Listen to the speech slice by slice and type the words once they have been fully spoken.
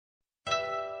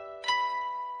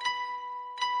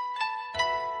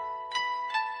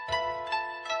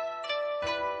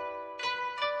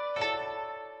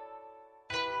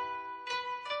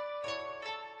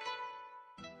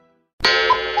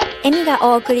エミが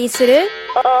お送りする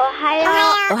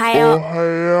おは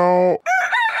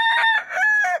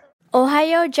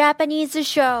ようジャパニーズ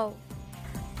ショー。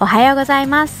おはようござい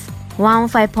ます。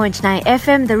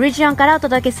 105.9FM The Region からお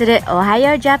届けするおは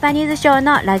ようジャパニーズショー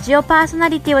のラジオパーソナ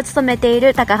リティを務めてい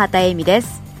る高畑恵美で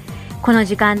す。この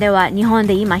時間では日本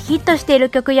で今ヒットしてい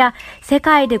る曲や世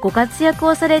界でご活躍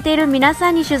をされている皆さ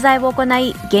んに取材を行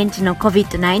い、現地の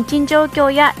COVID-19 状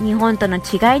況や日本との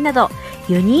違いなど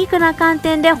ユニークな観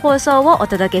点で放送をお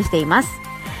届けしています。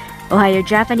おはよう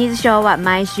ジャパニーズショーは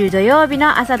毎週土曜日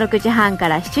の朝6時半か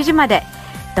ら7時まで、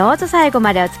どうぞ最後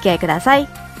までお付き合いください。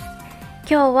今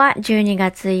日は12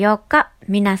月4日、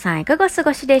皆さんいかがお過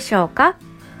ごしでしょうか。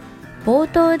冒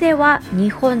頭では日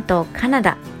本とカナ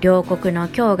ダ両国の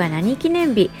今日が何記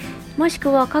念日、もし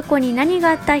くは過去に何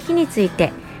があった日につい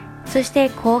て、そして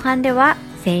後半では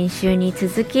先週に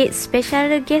続きスペシャ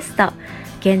ルゲスト、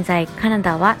現在カナ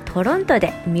ダはトロント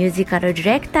でミュージカルディ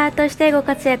レクターとしてご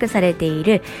活躍されてい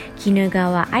る衣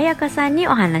川彩香さんに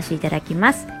お話しいただき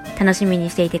ます。楽しみに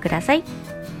していてください。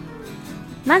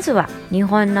まずは日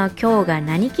本の今日が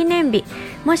何記念日、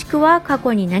もしくは過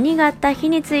去に何があった日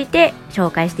について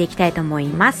紹介していきたいと思い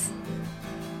ます。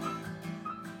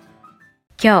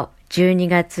今日12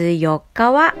月4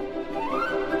日は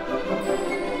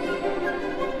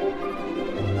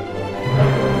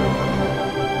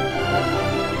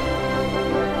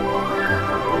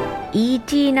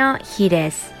E.T. の日で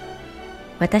す。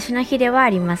私の日ではあ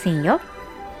りませんよ。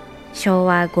昭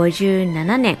和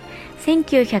57年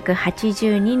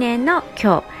1982年の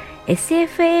今日、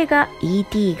 SF 映画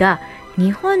E.T. が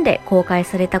日本で公開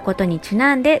されたことにち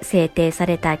なんで制定さ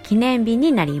れた記念日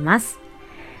になります。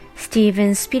スティーブ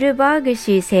ン・スピルバーグ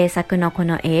氏制作のこ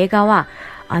の映画は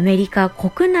アメリカ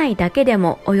国内だけで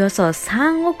もおよそ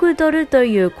3億ドルと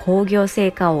いう興行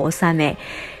成果を収め、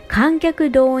観客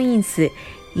動員数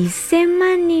1000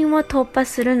万人を突破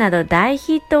するなど大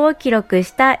ヒットを記録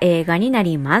した映画にな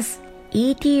ります。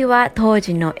E.T. は当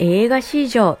時の映画史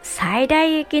上最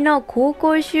大益の興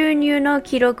行収入の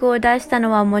記録を出した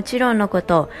のはもちろんのこ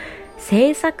と、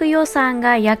制作予算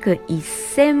が約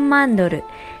1000万ドル、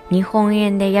日本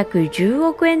円で約10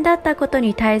億円だったこと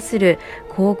に対する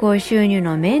興行収入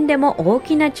の面でも大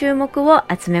きな注目を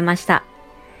集めました。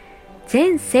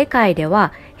全世界で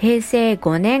は平成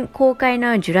5年公開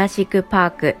のジュラシックパ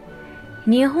ーク、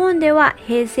日本では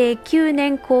平成9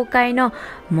年公開の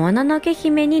もののけ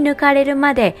姫に抜かれる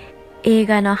まで映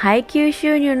画の配給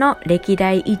収入の歴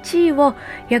代1位を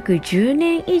約10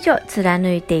年以上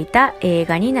貫いていた映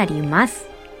画になります。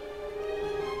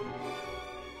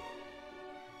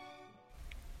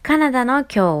カナダの今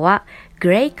日は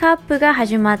グレイカップが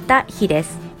始まった日で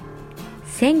す。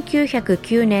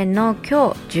1909年の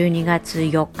今日12月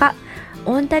4日、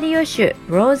オンタリオ州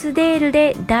ローズデール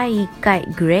で第1回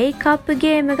グレイカップ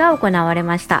ゲームが行われ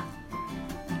ました。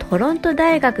トロント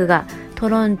大学がト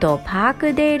ロントパー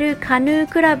クデールカヌー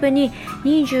クラブに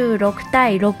26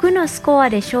対6のスコア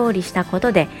で勝利したこ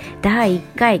とで、第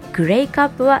1回グレイカッ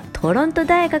プはトロント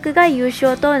大学が優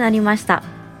勝となりました。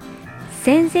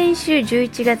先々週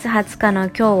11月20日の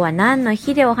今日は何の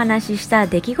日でお話しした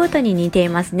出来事に似てい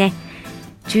ますね。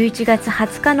11月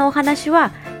20日のお話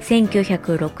は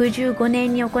1965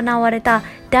年に行われた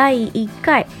第1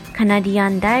回カナディア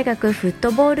ン大学フッ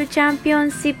トボールチャンピオン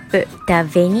シップダ・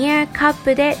ヴェニアカッ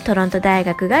プでトロント大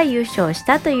学が優勝し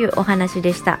たというお話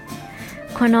でした。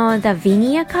このダ・ヴェ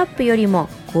ニアカップよりも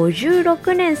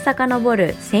56年遡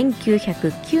る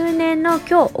1909年の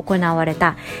今日行われ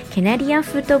たカナディアン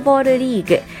フットボールリー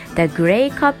グダ・グレ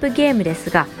イカップゲームで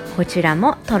すが、こちら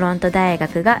もトロント大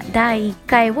学が第1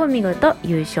回を見事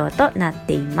優勝となっ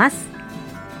ています。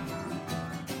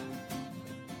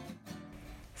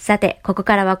さて、ここ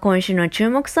からは今週の注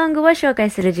目ソングを紹介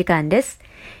する時間です。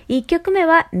1曲目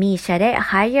はミーシャで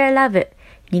Higher Love、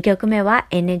 2曲目は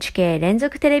NHK 連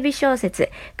続テレビ小説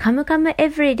カムカムエ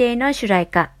ブリデイの主題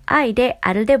歌愛で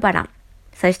アルデバラン、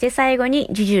そして最後に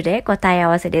ジュジュで答え合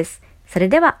わせです。それ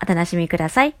ではお楽しみくだ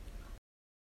さい。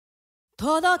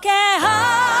届け Higher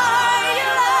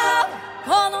Love、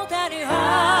 この手に Higher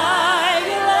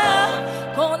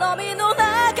Love、 好みの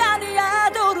中に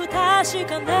宿る確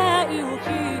かな愛を引き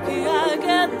上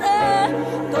げて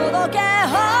届け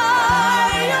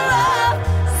Higher Love、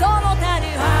 その手に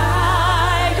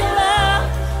Higher Love、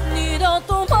 二度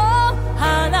とも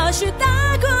離した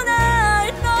くな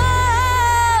いの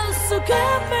So get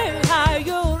me higher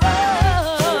love。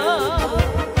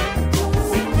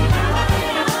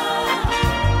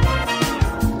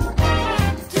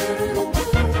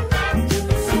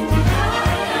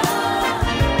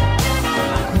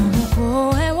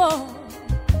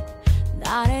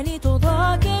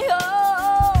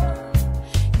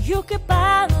溶け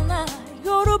場のない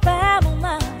夜場も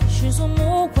ない沈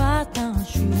む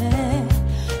私へ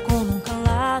この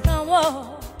体を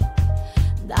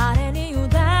誰に委ねよ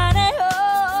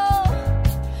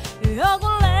う汚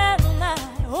れのない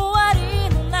終わり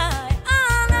のない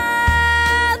あな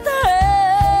た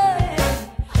へ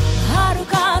遥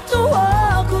か遠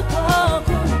く遠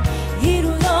くいる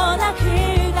ような気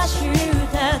がし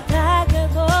てたけ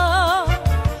ど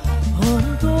本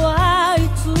当はい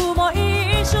つも一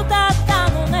緒だった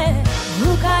のね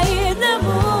深い眠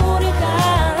りか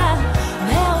ら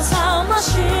目を覚ま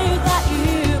した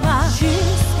今静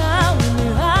かに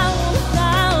あなた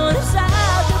に叫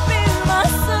びます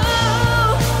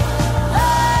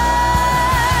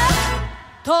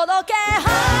届け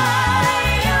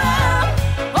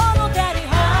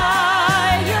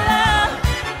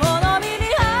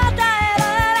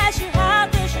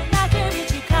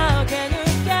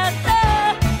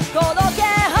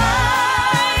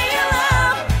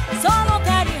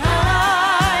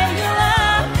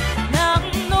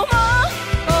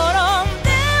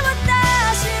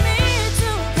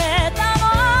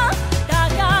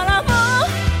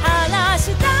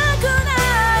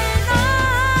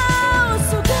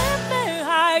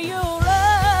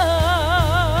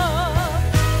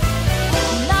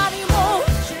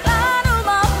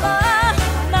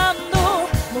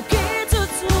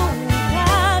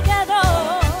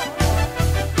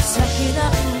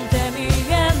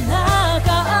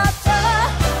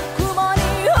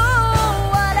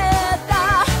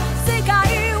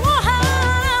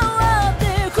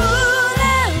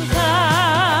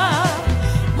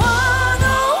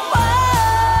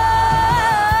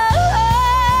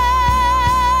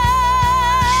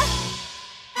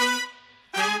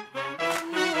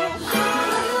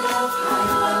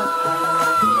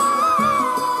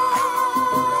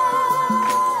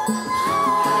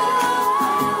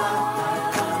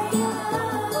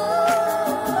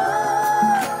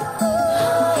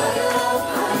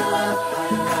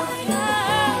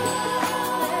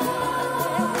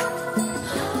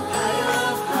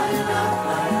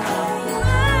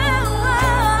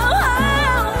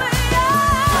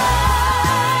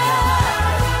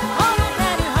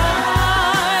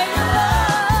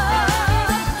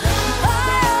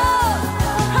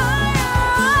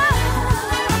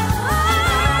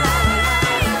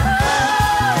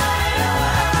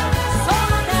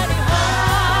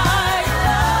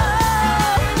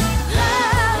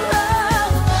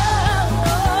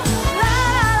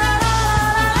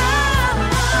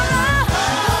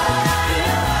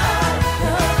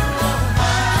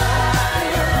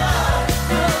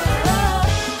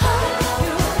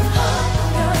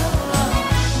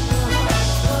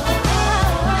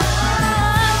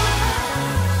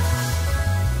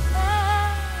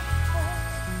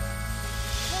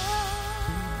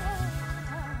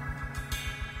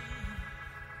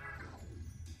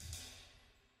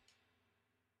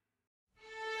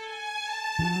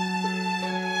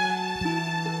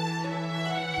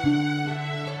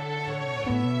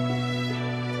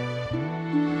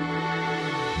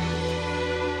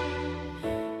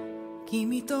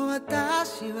君と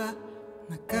私は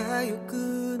仲良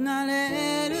くな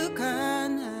れるか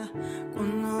なこ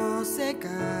の世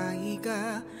界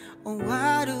が終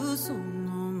わるそ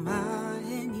の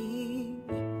前に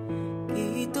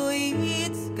きっとい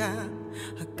つか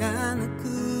儚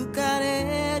く枯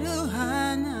れる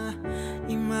花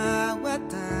今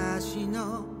私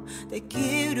ので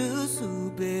きるす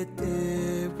べて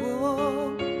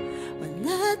を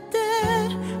笑って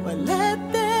笑っ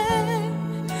て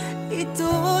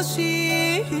愛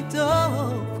しい人不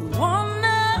穏な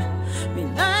未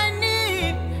来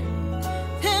に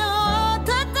手を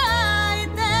叩い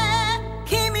て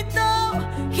君と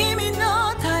君の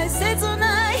大切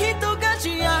な人が幸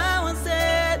せ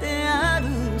である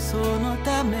その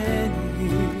ために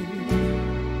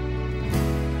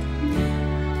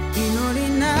祈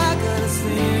りながら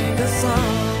Sing a song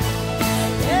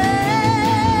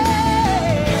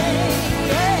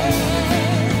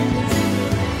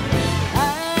会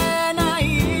えな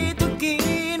い時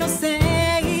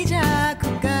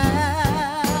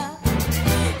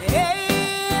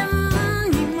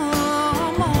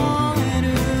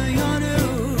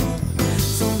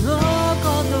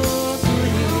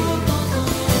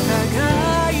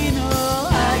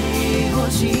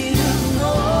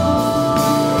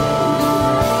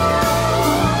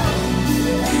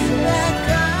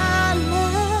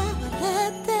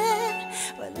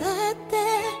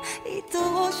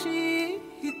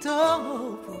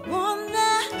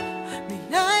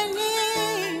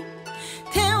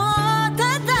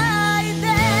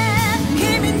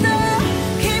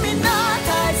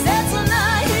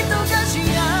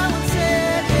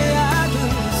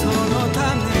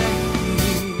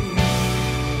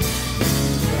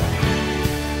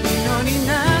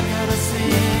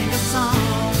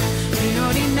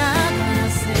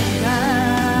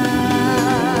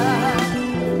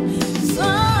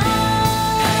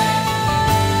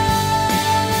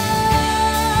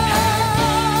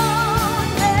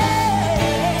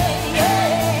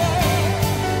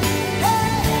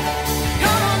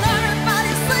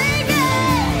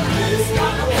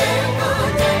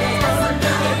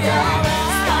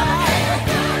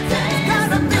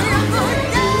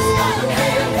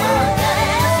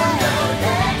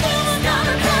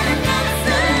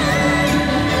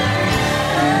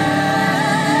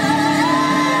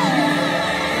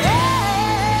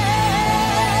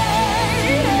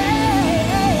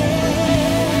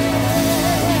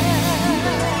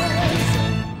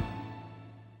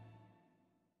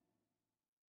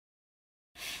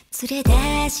連れ出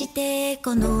して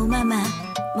このまま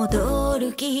戻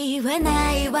る気は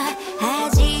ないわ。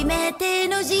初めて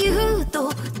の自由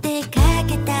と出か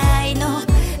けたいの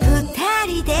二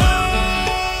人で。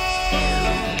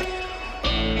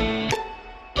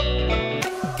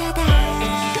ただ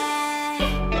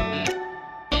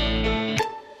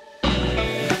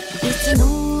いつ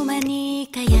の間に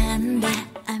か止んだ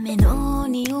雨の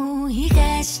匂い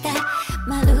がした。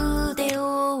まるで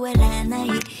終わらない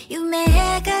夢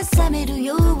が覚める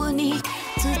ようにずっ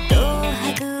とは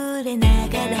ぐれな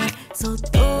がらそっ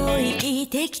と生き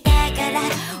てきたから、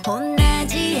同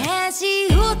じ足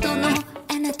音のあ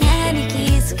なたに気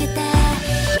づけた。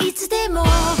いつでも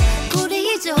これ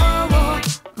以上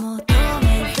求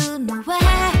めるのは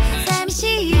寂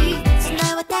しい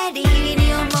綱渡り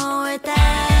に思えた。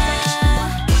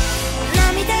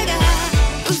涙が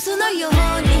嘘のよう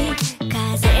に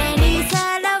風に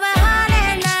さらわ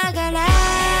れながら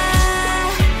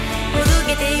ほど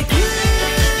けてゆく。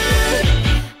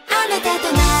あなた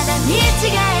となら見違え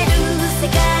る世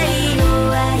界を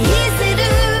愛せる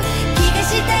気が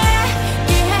した。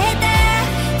出会えた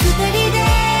二人でい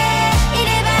れ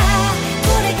ばこ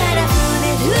れから触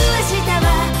れる明日は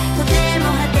とても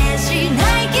果てし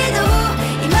ないけど、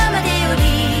今までより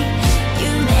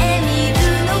夢見る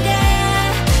のが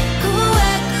怖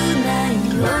くない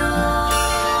よ。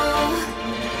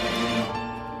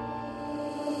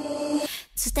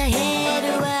伝え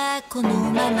るはこの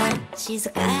まま静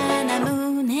かな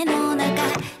胸の中、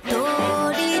取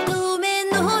り留め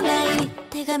のない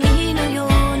手紙のよ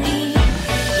うに、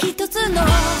一つの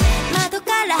窓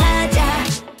からじゃ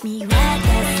見渡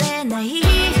せない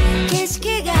景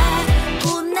色が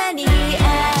こんなにあっ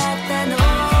たの。あ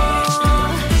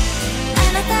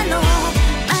なたの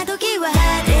窓際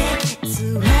で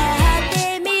座っ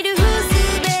てみるす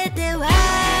べては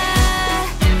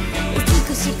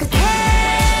美しくて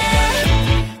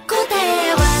答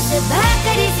え合わせばか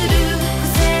りする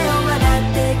癖を笑っ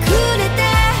てくれた。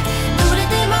どれ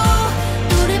でも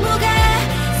どれもが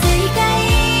正解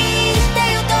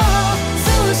だよと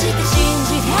そうして信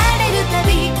じられるた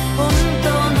び本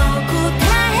当の答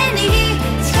えに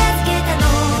近づけたの。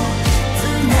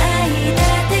繋いだ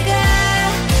手が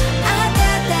温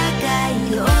かい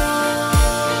よ。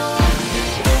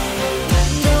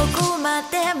どこま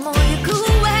でも行く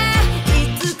わい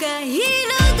つか彩りを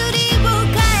変え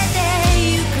て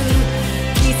ゆく。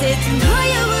季節のよ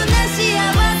うな幸せ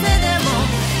でも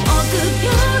臆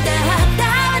病だった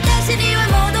私には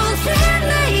戻せな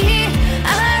い。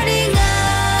ありが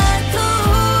とう。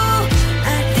あ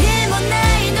っても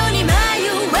ないのに迷わ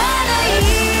ない。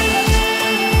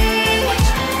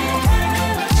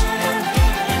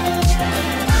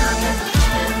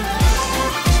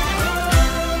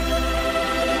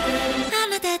あ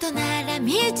なたとなら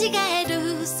見違え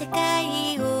る世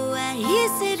界を愛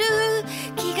せる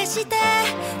気がした。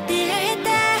出会えた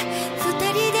二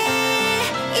人で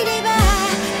いれば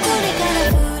これから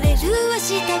触れる明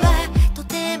日はと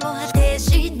ても果て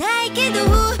しないけど、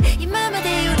今まで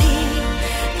より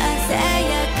鮮や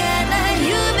かな夢を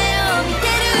見て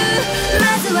る。ま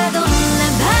ずはどんな場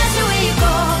所へ行こ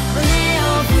う。胸を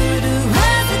震わ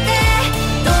せて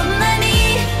どんなに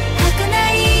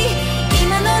儚い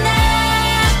今の中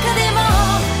でも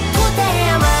答え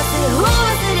合わせを忘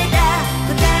れた。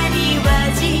二人は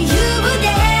自由で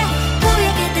ぼや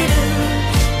けてる。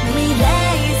未来さ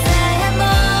えも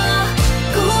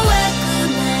怖く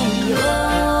ないよ。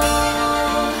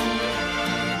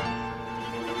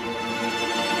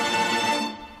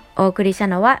お送りした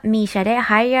のはミーシャで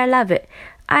Higher Love、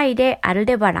 愛でアル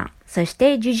デバラン、そし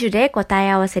てジュジュで答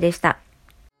え合わせでした。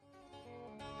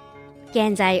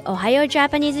現在おはようジャ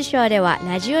パニーズショーでは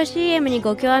ラジオ CM に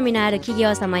ご興味のある企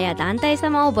業様や団体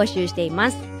様を募集してい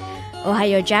ます。おは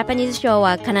ようジャパニーズショー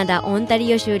はカナダオンタ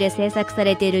リオ州で制作さ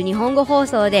れている日本語放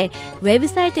送で、ウェブ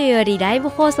サイトよりライブ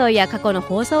放送や過去の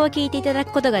放送を聞いていただ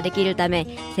くことができるため、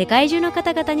世界中の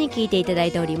方々に聞いていただ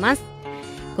いております。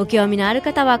ご興味のある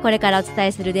方はこれからお伝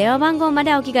えする電話番号ま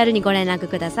でお気軽にご連絡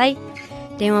ください。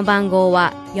電話番号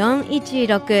は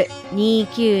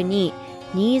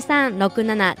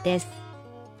 416-292-2367 です。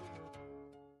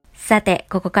さて、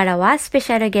ここからはスペ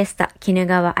シャルゲスト、絹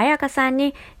川彩香さん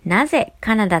になぜ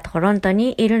カナダ・トロント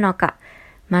にいるのか、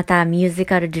またミュージ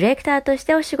カルディレクターとし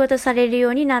てお仕事される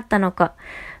ようになったのか、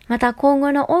また今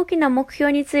後の大きな目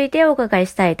標についてお伺い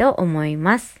したいと思い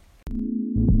ます。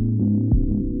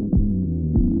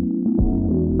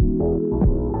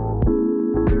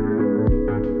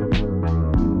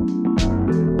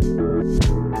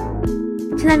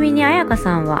ちなみに彩香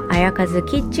さんはあやかず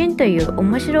キッチンという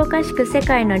面白おかしく世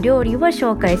界の料理を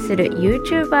紹介する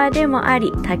YouTuber でもあ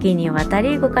り、多岐にわた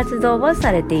りご活動を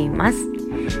されています。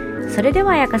それで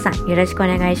は彩香さん、よろしくお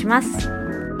願いします。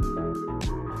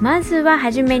まずはは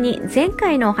じめに、前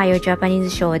回のおはようジャパニーズ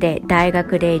ショーで大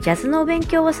学でジャズの勉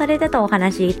強をされたとお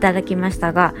話しいただきまし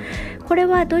たが、これ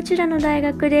はどちらの大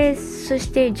学で、そし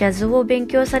てジャズを勉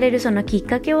強されるそのきっ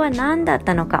かけは何だっ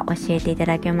たのか教えていた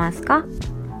だけますか？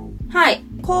はい。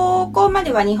高校ま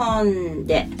では日本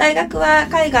で、大学は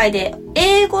海外で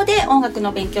英語で音楽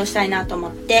の勉強したいなと思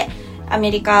って、アメ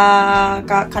リカ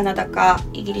かカナダか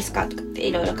イギリスかとかって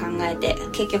いろいろ考えて、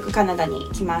結局カナダに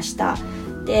来ました。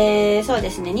で、そう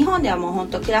ですね、日本ではもう本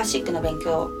当クラシックの勉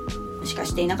強しか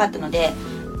していなかったので、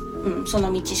そ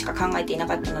の道しか考えていな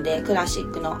かったので、クラシ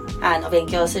ックの勉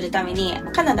強をするために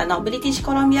カナダのブリティッシュ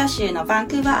コロンビア州のバン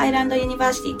クーバーアイランドユニ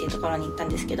バーシティっていうところに行ったん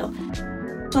ですけど、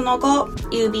その後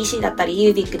UBC だったり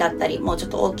UBIC だったり、もうちょ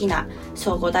っと大きな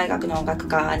総合大学の音楽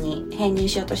科に編入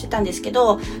しようとしてたんですけ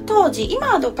ど、当時、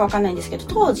今はどうかわかんないんですけど、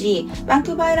当時バン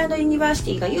クーバーアイランドユニバーシ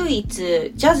ティが唯一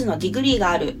ジャズのディグリー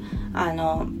がある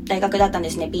大学だったんで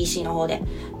すね、 BC の方で。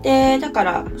で、だか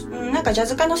ら、なんかジャ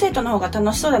ズ科の生徒の方が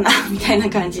楽しそうだなみたいな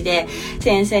感じで、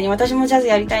先生に私もジャズ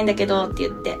やりたいんだけどって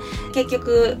言って、結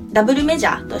局ダブルメジ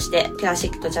ャーとしてクラシ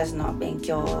ックとジャズの勉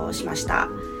強をしました。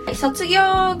卒業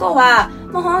後は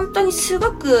もう本当にす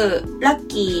ごくラッ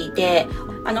キーで、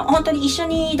本当に一緒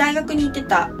に大学に行って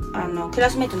たクラ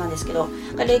スメートなんですけど、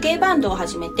レゲエバンドを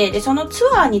始めて、でそのツ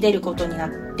アーに出ることになっ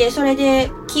て、それ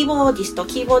でキーボーディスト、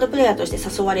キーボードプレイヤーとして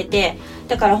誘われて、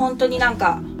だから本当になん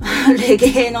かレ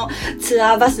ゲエのツ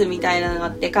アーバスみたいなのがあ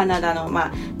って、カナダの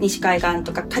西海岸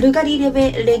とかカルガリー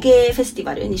レゲエフェスティ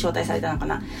バルに招待されたのか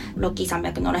な、ロッキー山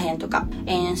脈のらへんとか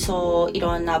演奏、い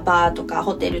ろんなバーとか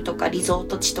ホテルとかリゾー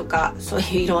ト地とか、そう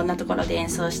いういろんなところで演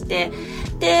奏して、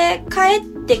で帰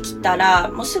ってきたら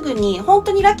もうすぐに、本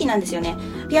当にラッキーなんですよね、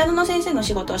ピアノの先生の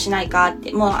仕事をしないかっ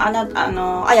て、もう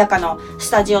彩香の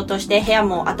スタジオとして部屋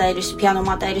も与えるし、ピアノ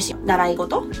も与えるし、習い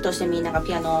事としてみんなが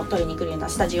ピアノを取りに来るような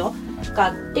スタジオがあ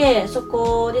って、そ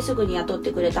こですぐに雇っ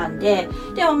てくれたんで、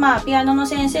でもピアノの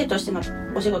先生としての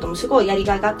お仕事もすごいやり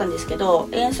がいがあったんですけど、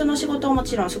演奏の仕事をも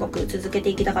ちろんすごく続けて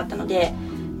いきたかったので、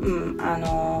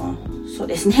そう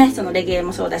ですね、そのレゲエ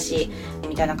もそうだし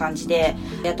みたいな感じで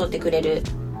雇ってくれる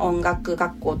音楽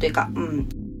学校というか、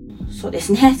そうで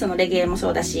すね、そのレゲエも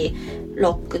そうだし、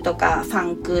ロックとかフ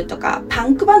ァンクとかパ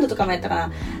ンクバンドとかもやったか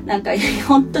な、なんか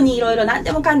本当にいろいろ何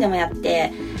でもかんでもやっ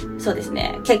て、そうです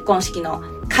ね、結婚式の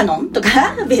カノンとか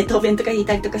ベートーベンとか弾い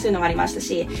たりとかそういうのもありました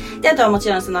し、であとはもち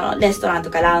ろんそのレストランと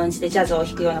かラウンジでジャズを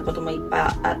弾くようなこともいっぱい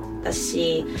あった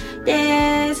し、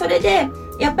でそれで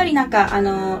やっぱりなんか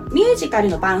ミュージカル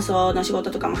の伴奏の仕事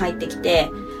とかも入ってきて、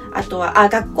あとは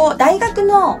大学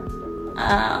の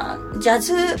ジャ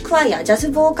ズクワイア、ジャズ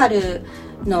ボーカル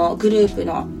のグループ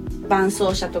の伴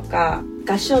奏者とか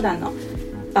合唱団の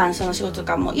伴奏の仕事と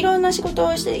かもいろんな仕事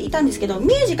をしていたんですけど、ミ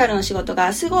ュージカルの仕事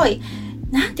がすごい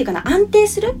なんていうかな、安定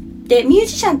する。でミュー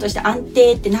ジシャンとして安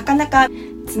定ってなかなか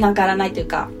つながらないという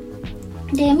か、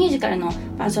でミュージカルの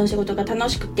伴奏の仕事が楽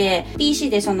しくて PC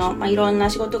でいろんな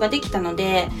仕事ができたの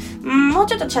で、もう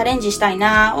ちょっとチャレンジしたい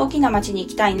な、大きな街に行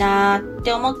きたいなっ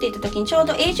て思っていた時にちょう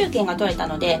ど永住権が取れた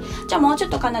ので、じゃあもうちょっ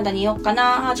とカナダに行こうか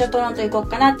な、じゃあトロント行こう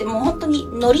かなって、もう本当に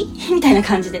ノリみたいな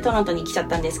感じでトロントに来ちゃっ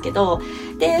たんですけど、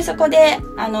でそこで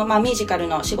ミュージカル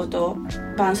の仕事、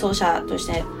伴奏者とし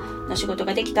ての仕事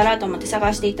ができたらと思って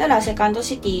探していたら、セカンド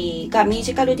シティがミュー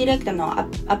ジカルディレクターの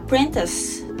アプレンティ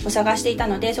スを探していた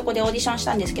ので、そこでオーディションし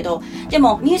たんですけど、で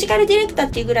もミュージカルディレクター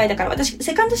っていうぐらいだから、私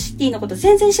セカンドシティのこと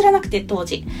全然知らなくて、当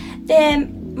時でミ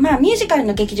ュージカル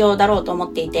の劇場だろうと思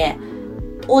っていて、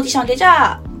オーディションでじ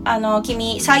ゃあ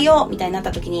君採用みたいになっ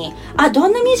た時に、ど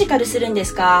んなミュージカルするんで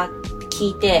すかって聞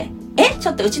いて、ち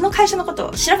ょっとうちの会社のこ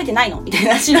と調べてないのみたい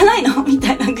な、知らないのみ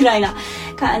たいなぐらいな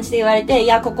感じで言われて、い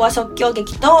やここは即興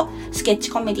劇とスケッ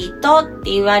チコメディとって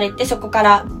言われて、そこか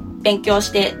ら勉強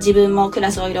して自分もク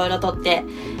ラスをいろいろ取って、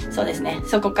そうですね、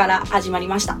そこから始まり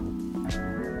ました。あ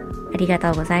りが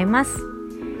とうございます。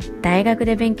大学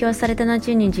で勉強された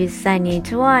後に実際に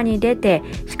ツアーに出て、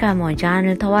しかもジャン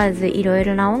ル問わずいろい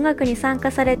ろな音楽に参加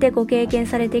されてご経験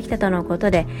されてきたとのこと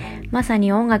で、まさ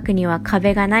に音楽には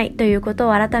壁がないということ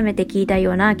を改めて聞いた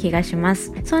ような気がしま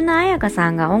す。そんな彩香さ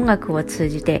んが音楽を通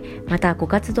じて、またご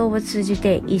活動を通じ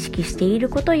て意識している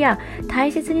ことや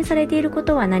大切にされているこ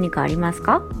とは何かあります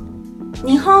か？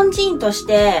日本人とし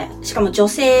て、しかも女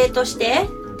性として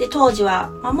で、当時は、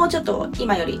もうちょっと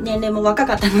今より年齢も若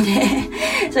かったので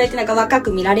そうやってなんか若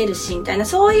く見られるしみたいな、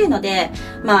そういうので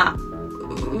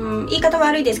言い方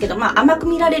悪いですけど、甘く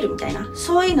見られるみたいな、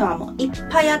そういうのはもういっ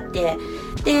ぱいあって、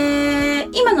で、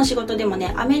今の仕事でも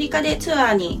ね、アメリカでツア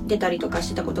ーに出たりとかし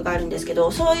てたことがあるんですけ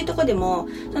ど、そういうとこでも、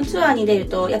そのツアーに出る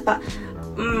と、やっぱ、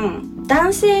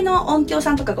男性の音響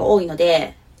さんとかが多いの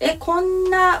で、こ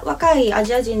んな若いア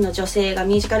ジア人の女性が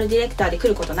ミュージカルディレクターで来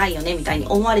ることないよねみたいに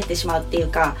思われてしまうっていう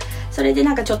か、それで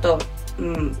なんかちょっと、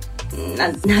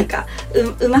なんか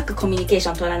うまくコミュニケーシ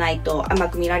ョン取らないと甘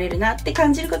く見られるなって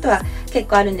感じることは結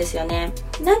構あるんですよね。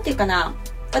なんていうかな、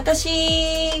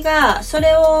私がそ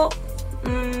れを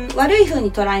悪い風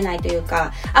に捉えないという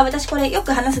か、私これよ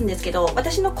く話すんですけど、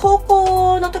私の高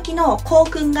校の時の校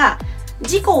訓が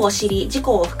自己を知り自己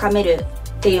を深める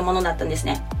っていうものだったんです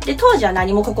ね。で、当時は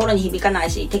何も心に響かな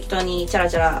いし、適当にチャラ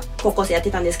チャラ高校生やっ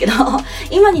てたんですけど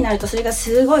今になるとそれが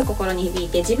すごい心に響い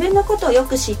て、自分のことをよ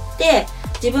く知って、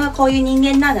自分はこういう人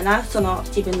間なんだな、その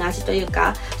自分の味という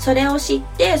か、それを知っ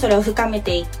てそれを深め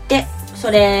ていって、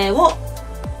それを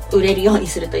売れるように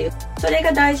するという、それ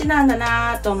が大事なんだ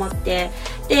なと思って、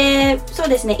で、そう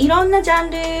ですね、いろんなジャン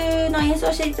ルの演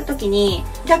奏していった時に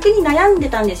逆に悩んで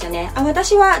たんですよね。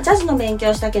私はジャズの勉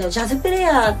強したけどジャズプレイ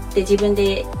ヤーって自分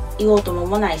で言おうとも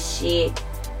思わないし、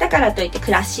だからといって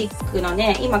クラシックの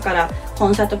ね、今からコ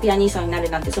ンサートピアニストになる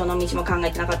なんてその道も考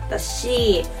えてなかった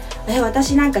し、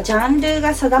私なんかジャンル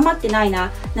が定まってない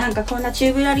な、なんかこんなチ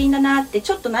ューブラリンだなって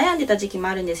ちょっと悩んでた時期も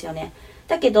あるんですよね。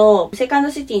だけどセカンド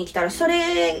シティに来たらそ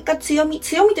れが強み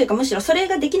というか、むしろそれ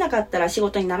ができなかったら仕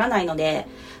事にならないので、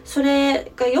そ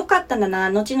れが良かったんだ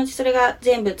な、後々それが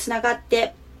全部つながっ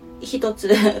て一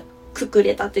つくく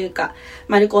れたというか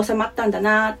丸く収まったんだ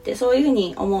なって、そういうふう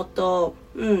に思うと、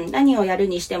何をやる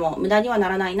にしても無駄にはな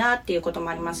らないなっていうこと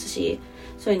もありますし、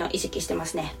そういうのを意識してま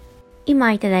すね。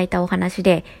今いただいたお話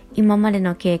で、今まで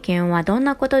の経験はどん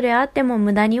なことであっても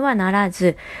無駄にはなら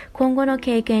ず、今後の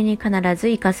経験に必ず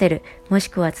活かせる、もし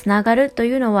くはつながると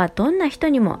いうのはどんな人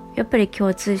にもやっぱり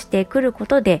共通してくるこ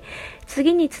とで、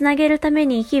次につなげるため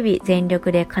に日々全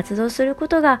力で活動するこ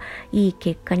とがいい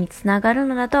結果につながる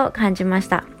のだと感じまし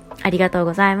た。ありがとう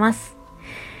ございます。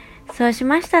そうし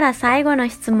ましたら最後の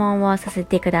質問をさせ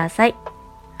てください。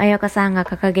彩香さんが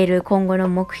掲げる今後の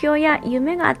目標や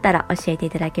夢があったら教えてい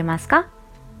ただけますか？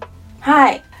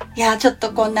はい。いや、ちょっ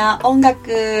とこんな音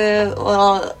楽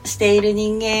をしている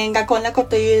人間がこんなこと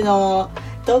言うの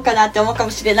どうかなって思うか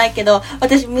もしれないけど、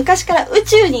私昔から宇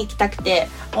宙に行きたくて、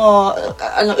もう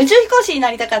宇宙飛行士にな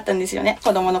りたかったんですよね、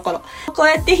子供の頃。こう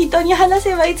やって人に話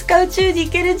せばいつか宇宙に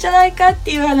行けるんじゃないかっ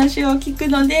ていう話を聞く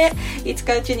ので、いつ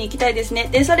か宇宙に行きたいですね。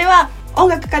で、それは音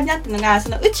楽家になったのが、そ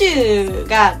の宇宙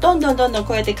がどんどん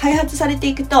こうやって開発されて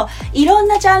いくと、いろん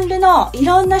なジャンルのい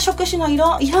ろんな職種のい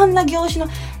ろんな業種の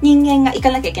人間が行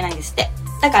かなきゃいけないんですって。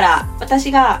だから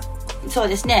私がそう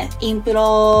ですね、インプ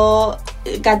ロ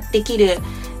ができる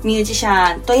ミュージシ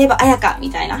ャンといえば彩香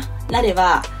みたいななれ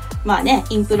ば、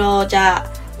インプロじゃ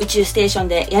あ宇宙ステーション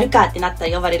でやるかってなった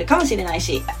ら呼ばれるかもしれない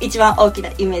し、一番大きな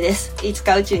夢です。いつ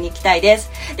か宇宙に行きたいで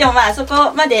す。でもそ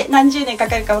こまで何十年か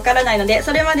かるかわからないので、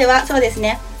それまではそうです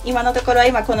ね、今のところは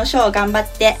今このショーを頑張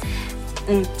って、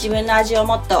自分の味を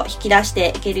もっと引き出して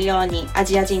いけるように、ア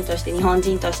ジア人として日本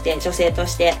人として女性と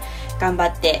して頑張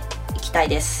っていきたい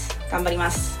です。頑張りま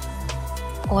す。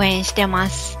応援してま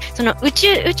す。その宇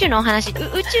宙のお話、宇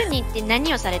宙に行って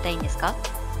何をされたいんですか？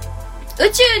宇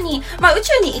宙に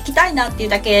行きたいなっていう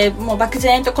だけ、もう漠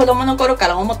然と子供の頃か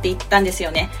ら思っていったんです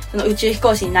よね。その宇宙飛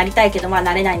行士になりたいけど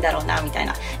なれないんだろうなみたい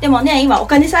な。でもね、今お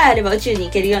金さえあれば宇宙に行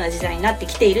けるような時代になって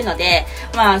きているので、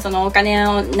そのお金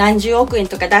を何十億円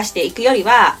とか出していくより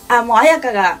は、もう彩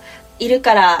香がいる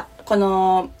からこ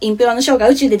のインプロのショーが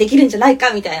宇宙でできるんじゃない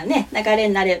かみたいなね、流れ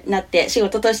になって仕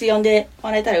事として呼んで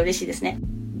もらえたら嬉しいですね。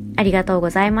ありがとうご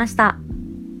ざいました。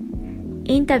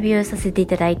インタビューさせてい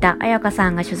ただいた彩香さ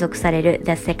んが所属される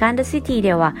The Second City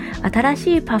では、新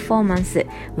しいパフォーマンス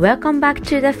Welcome Back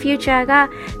to the Future が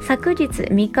昨日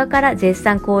3日から絶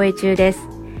賛公演中です。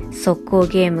速攻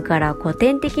ゲームから古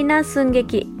典的な寸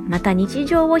劇、また日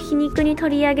常を皮肉に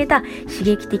取り上げた刺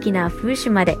激的な風刺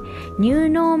まで、ニュー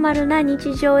ノーマルな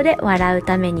日常で笑う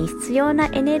ために必要な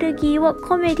エネルギーを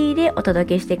コメディでお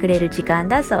届けしてくれる時間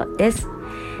だそうです。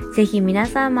ぜひ皆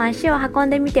さんも足を運ん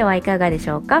でみてはいかがでし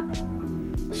ょうか。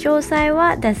詳細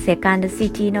は The Second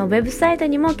City のウェブサイト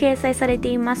にも掲載されて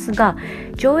いますが、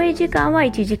上映時間は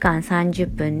1時間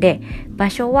30分で、場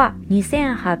所は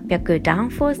2800ダン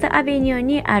フォースアベニュー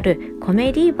にあるコ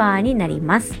メディバーになり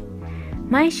ます。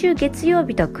毎週月曜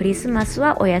日とクリスマス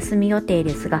はお休み予定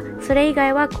ですが、それ以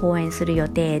外は公演する予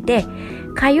定で、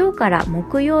火曜から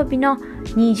木曜日の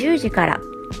20時から、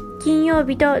金曜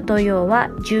日と土曜は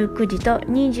19時と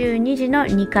22時の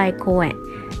2回公演、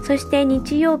そそして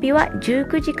日曜日は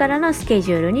19時からのスケ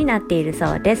ジュールになっている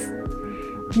そうです。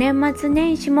年末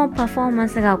年始もパフォーマン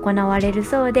スが行われる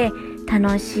そうで、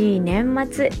楽しい年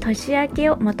末年明け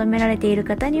を求められている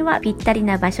方にはぴったり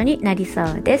な場所になりそ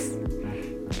うです。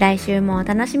来週もお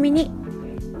楽しみに。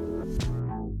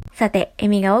さて、エ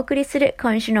ミがお送りする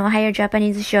今週のおはようジャパ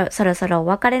ニーズショー、そろそろお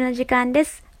別れの時間で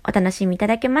す。お楽しみいた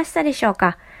だけましたでしょう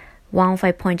か。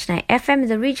 105.9FM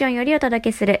The Region よりお届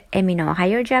けするエミのおは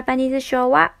ようジャパニーズショー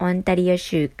は、オンタリオ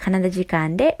州カナダ時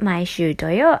間で毎週土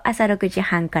曜朝6時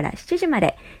半から7時ま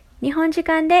で、日本時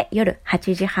間で夜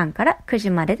8時半から9時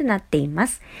までとなっていま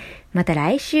す。また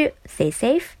来週、Stay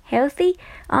safe, healthy,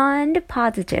 and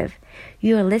positive.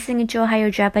 You are listening to Ohio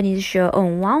Japanese Show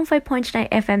on 105.9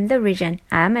 FM The Region.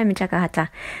 I'm Emi Takahata.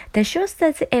 The show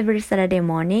starts every Saturday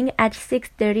morning at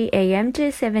 6:30 a.m.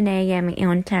 to 7 a.m. in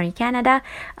Ontario, Canada,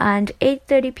 and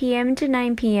 8:30 p.m. to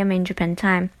 9 p.m. in Japan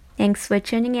time. Thanks for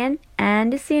tuning in,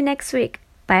 and see you next week.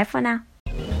 Bye for now.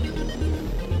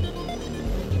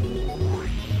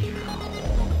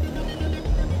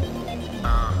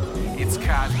 It's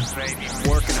Cosby, baby.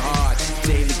 Working hard,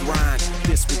 daily grind.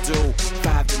 This will do.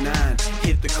 5 to 9.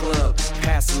 Hit the club,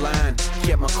 pass the line.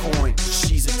 Get my coin,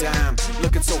 she's a dime.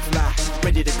 Looking so fly,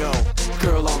 ready to go.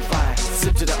 Girl on fire,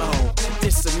 sip to the O.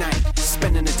 This a night,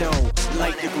 spending the dough.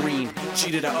 Light the green,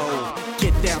 G to the O.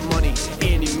 Get that money,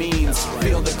 any means.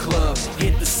 Fill the club,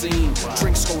 hit the scene.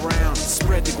 Drinks go round,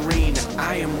 spread the green.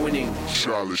 I am winning.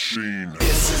 Charlotte Sheen.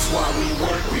 This is why we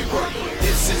work, we work.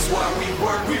 This is why we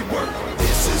work, we work.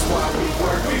 This is why we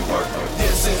work, we work.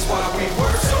 This is why we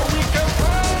work, so we can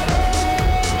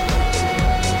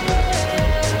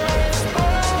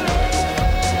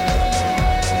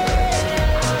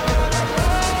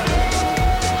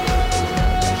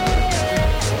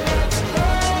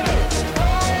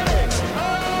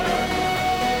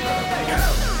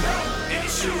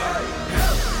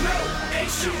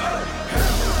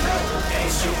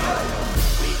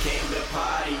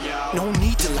no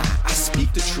need to lie, I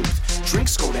speak the truth.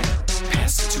 Drinks go down,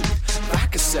 pass the tooth.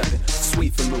 Vodka 7,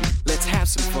 sweet vermouth. Let's have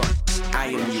some fun, I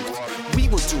am youth. We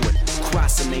will do it,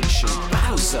 cross the nation.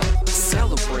 Bottles up,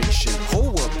 celebration.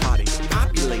 Whole world party,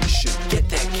 population. Get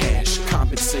that cash,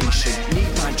 compensation.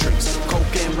 Need my drinks,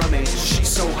 coke and rum. She's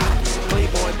so hot,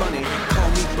 Playboy bunny. Call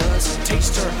me Buzz,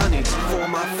 taste her honey. For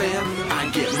my fam, I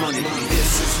get money.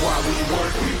 This is why we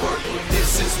work, we work.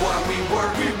 This is why we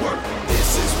work, we work.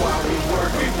 This is why we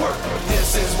work, we work.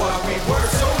 This is why we work,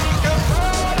 so we can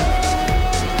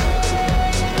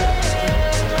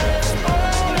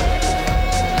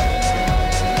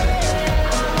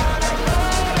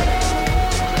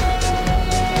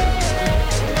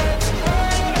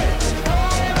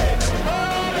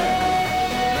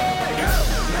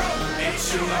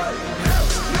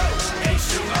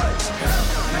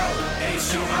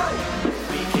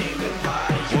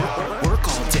work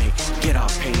all day, get our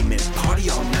payment, party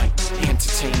all night,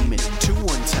 entertainment, 2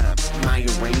 1 time, my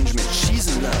arrangement,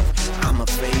 she's in love, I'm a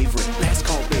favorite, last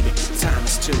call baby, time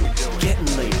is 2, getting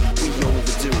late, we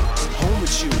overdue, home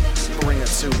with you, bring her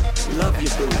to, love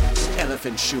your boo,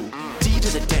 elephant shoe, D to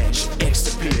the dash, X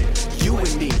to P, you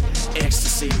and me,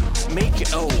 ecstasy, make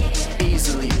it O,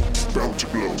 easily, bound to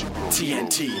blow,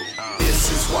 TNT.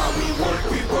 This is why we work,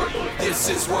 we work. This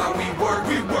is why we work,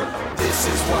 we work. This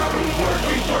is why we work,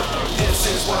 we work. This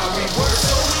is why we work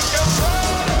so